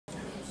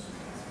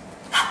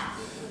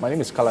My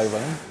name is Kalai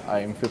Vanen. I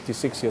am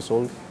 56 years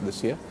old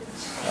this year.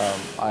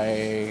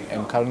 I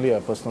am currently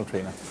a personal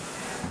trainer.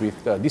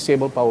 With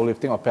disabled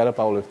powerlifting or para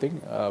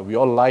powerlifting, we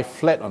all lie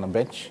flat on a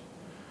bench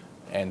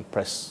and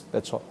press,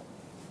 that's all.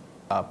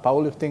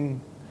 Powerlifting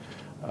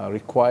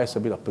requires a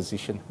bit of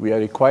position. We are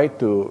required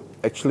to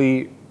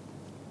actually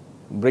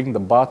bring the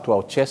bar to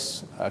our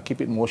chest,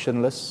 keep it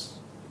motionless,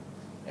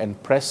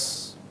 and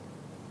press,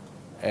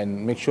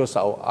 and make sure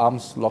our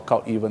arms lock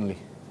out evenly.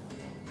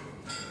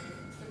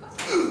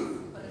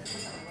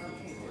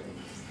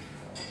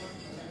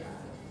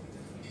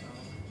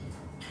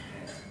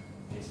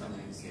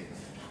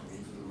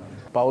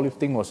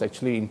 Powerlifting was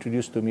actually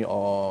introduced to me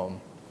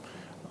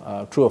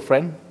through a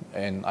friend,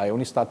 and I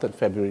only started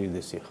February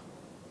this year.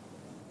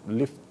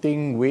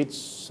 Lifting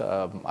weights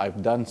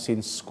I've done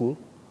since school,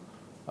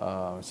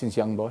 since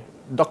young boy.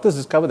 Doctors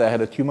discovered that I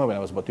had a tumor when I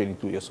was about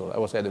 22 years old. I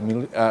was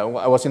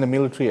in the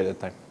military at that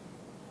time.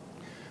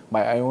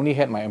 But I only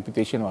had my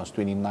amputation when I was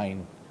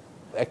 29.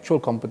 Actual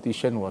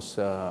competition was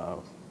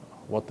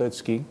water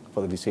skiing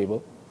for the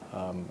disabled.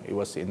 It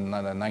was in the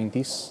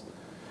 90s.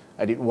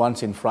 I did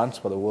once in France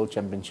for the World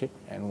Championship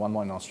and one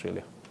more in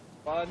Australia.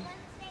 1,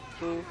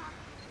 2.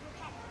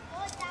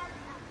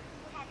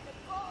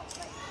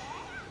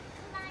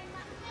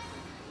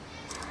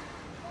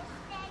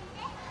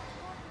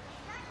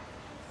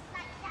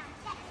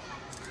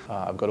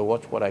 I've got to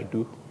watch what I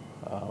do,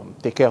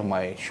 take care of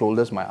my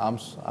shoulders, my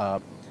arms.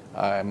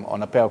 I'm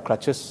on a pair of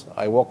crutches.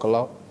 I walk a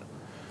lot.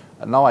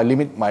 And now I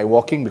limit my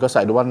walking because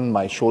I don't want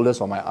my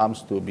shoulders or my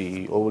arms to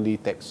be overly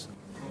taxed.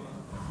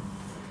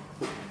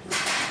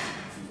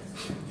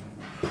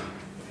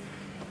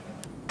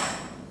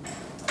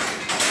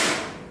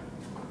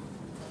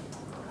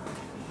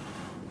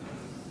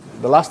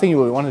 The last thing you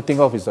will want to think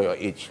of is your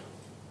age.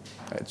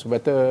 It's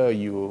whether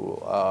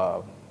you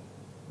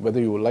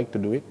would like to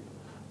do it,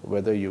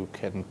 whether you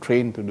can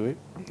train to do it,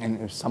 and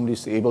if somebody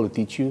is able to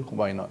teach you,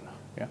 why not?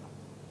 Yeah.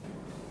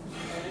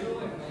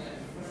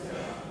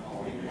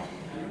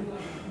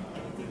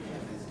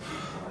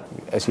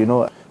 As you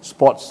know,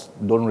 sports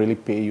don't really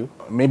pay you.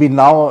 Maybe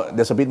now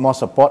there's a bit more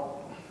support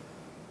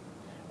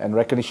and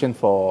recognition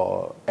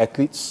for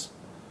athletes.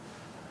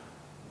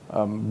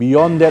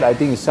 Beyond that, I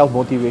think it's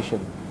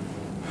self-motivation.